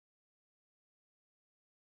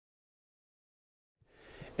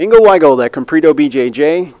Ingo Weigel at Compredo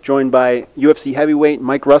BJJ, joined by UFC heavyweight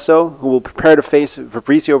Mike Russow, who will prepare to face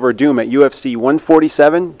Fabricio Werdum at UFC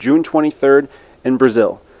 147, June 23rd in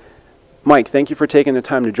Brazil. Mike, thank you for taking the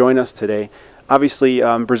time to join us today. Obviously,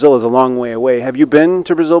 Brazil is a long way away. Have you been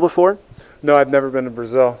to Brazil before? No, I've never been to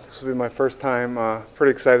Brazil. This will be my first time.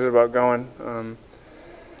 Pretty excited about going.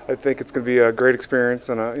 I think it's going to be a great experience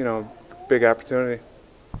and a big opportunity.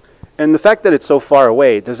 And the fact that it's so far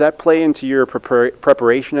away, does that play into your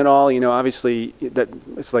preparation at all? Obviously that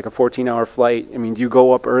it's like a 14-hour flight. I mean, do you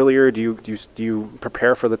go up earlier? Do you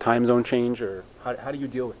prepare for the time zone change, or how do you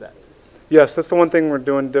deal with that? Yes, that's the one thing we're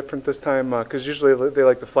doing different this time, because usually they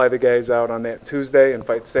like to fly the guys out on that Tuesday and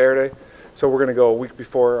fight Saturday. So we're going to go a week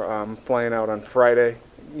before, flying out on Friday.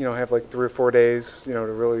 Have like 3 or 4 days, to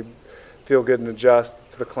really feel good and adjust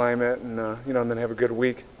to the climate, and and then have a good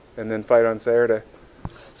week, and then fight on Saturday.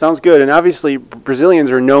 Sounds good. And obviously, Brazilians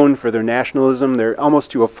are known for their nationalism. They're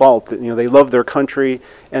almost to a fault. They love their country.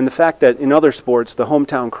 And the fact that in other sports, the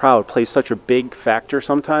hometown crowd plays such a big factor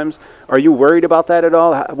sometimes. Are you worried about that at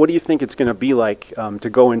all? What do you think it's going to be like to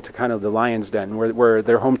go into kind of the Lion's Den, where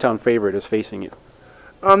their hometown favorite is facing you?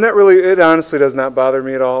 It honestly does not bother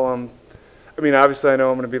me at all. I mean, obviously, I know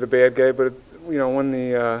I'm going to be the bad guy, but it's, when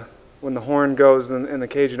the horn goes in the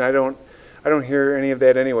cage, and I don't hear any of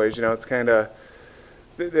that anyways. It's kind of,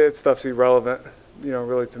 that stuff's irrelevant,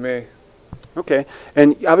 really, to me. Okay.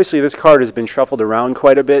 And obviously this card has been shuffled around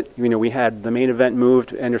quite a bit. We had the main event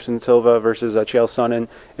moved, Anderson Silva versus Chael Sonnen,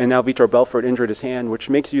 and now Vitor Belfort injured his hand, which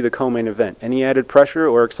makes you the co-main event. Any added pressure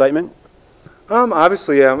or excitement?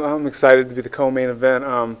 Obviously, yeah, I'm excited to be the co-main event.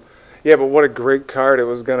 Yeah, but what a great card it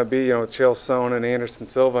was going to be, Chael Sonnen and Anderson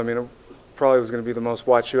Silva. I mean, it probably was going to be the most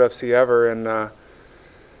watched UFC ever, and,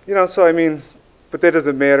 so, I mean, but that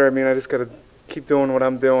doesn't matter. I mean, I just got to keep doing what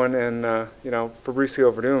I'm doing, and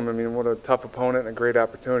Fabricio Werdum, I mean, what a tough opponent and a great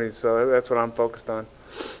opportunity, so that's what I'm focused on.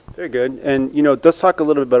 Very good. And let's talk a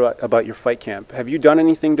little bit about your fight camp. Have you done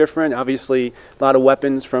anything different? Obviously a lot of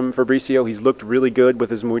weapons from Fabricio. He's looked really good with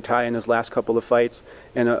his Muay Thai in his last couple of fights,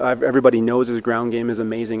 and everybody knows his ground game is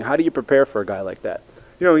amazing. How do you prepare for a guy like that?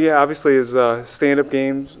 Yeah, obviously his stand-up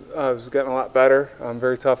game has gotten a lot better.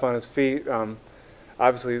 Very tough on his feet.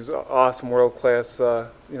 Obviously, he's an awesome, world-class,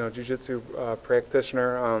 jiu-jitsu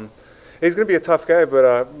practitioner. He's going to be a tough guy,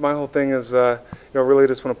 but my whole thing is, really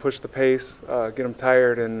just want to push the pace, get him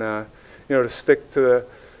tired, and to stick to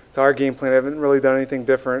our game plan. I haven't really done anything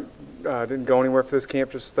different. Didn't go anywhere for this camp.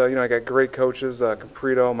 Just I got great coaches,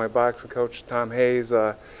 Compredo, my boxing coach Tom Hayes,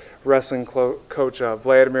 wrestling coach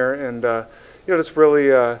Vladimir, and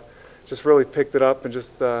just really picked it up, and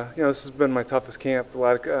just this has been my toughest camp. A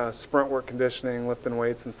lot of sprint work, conditioning, lifting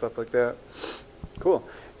weights, and stuff like that. Cool.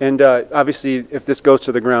 And obviously, if this goes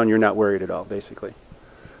to the ground, you're not worried at all, basically.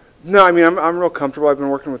 No, I mean, I'm real comfortable. I've been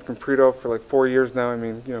working with Compredo for like 4 years now. I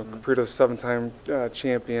mean, Compredo's 7-time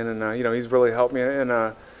champion, and he's really helped me. And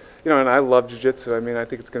and I love jiu-jitsu. I mean, I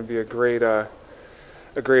think it's going to be a great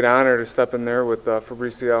honor to step in there with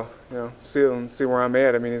Fabricio. See where I'm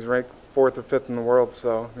at. I mean, he's ranked 4th or 5th in the world,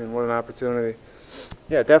 so I mean, what an opportunity.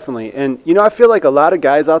 Yeah, definitely. And I feel like a lot of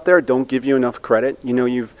guys out there don't give you enough credit.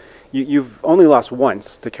 You've only lost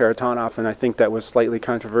once to Karatanov, and I think that was slightly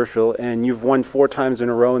controversial. And you've won 4 times in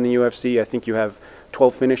a row in the UFC. I think you have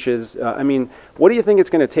 12 finishes. I mean, what do you think it's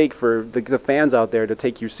going to take for the fans out there to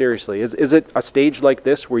take you seriously? Is it a stage like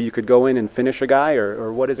this where you could go in and finish a guy,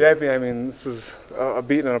 or what is it? Yeah, I mean, this is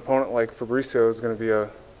beating an opponent like Fabricio is going to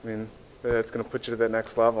be that's going to put you to that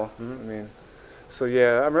next level. I mean, so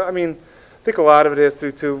yeah, I mean, I think a lot of it has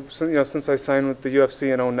to do too. Since I signed with the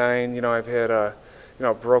UFC in '09, I've had a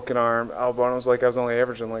broken arm, elbow, and I was only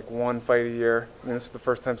averaging like 1 fight a year. I mean, this is the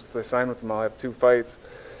first time since I signed with them I'll have 2 fights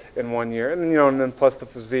in 1 year, and and then plus the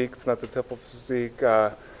physique. It's not the typical physique.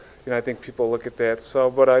 I think people look at that.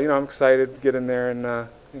 So, but I'm excited to get in there and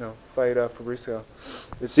fight Fabricio.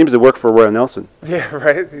 It seems to work for Roy Nelson. Yeah,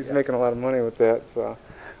 right. He's making a lot of money with that. So.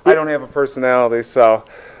 I don't have a personality, so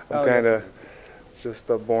I'm kind of just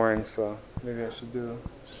boring, so maybe I should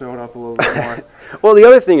show it up a little bit more. Well, the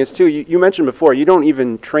other thing is, too, you mentioned before, you don't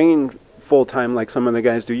even train full-time like some of the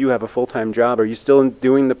guys do. You have a full-time job. Are you still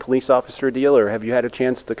doing the police officer deal, or have you had a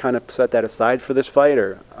chance to kind of set that aside for this fight,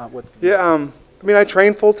 or what's? Yeah, I mean, I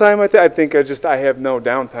train full-time. I think I have no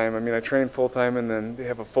downtime. I mean, I train full-time and then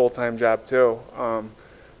have a full-time job, too.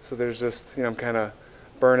 So there's just, I'm kind of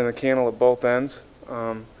burning the candle at both ends.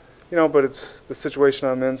 But it's the situation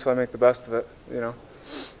I'm in, so I make the best of it,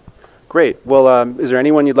 Great. Well, is there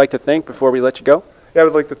anyone you'd like to thank before we let you go? Yeah, I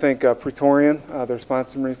would like to thank Praetorian. They're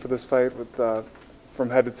sponsoring me for this fight with from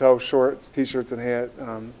head to toe, shorts, T-shirts, and hat.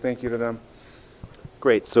 Thank you to them.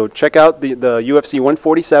 Great. So check out the UFC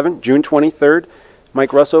 147, June 23rd. Mike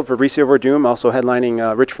Russow, Fabricio Werdum, also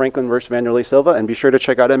headlining Rich Franklin versus Vanderlei Silva. And be sure to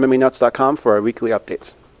check out MMAnuts.com for our weekly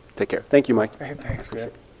updates. Take care. Thank you, Mike. Hey, thanks,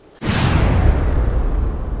 man.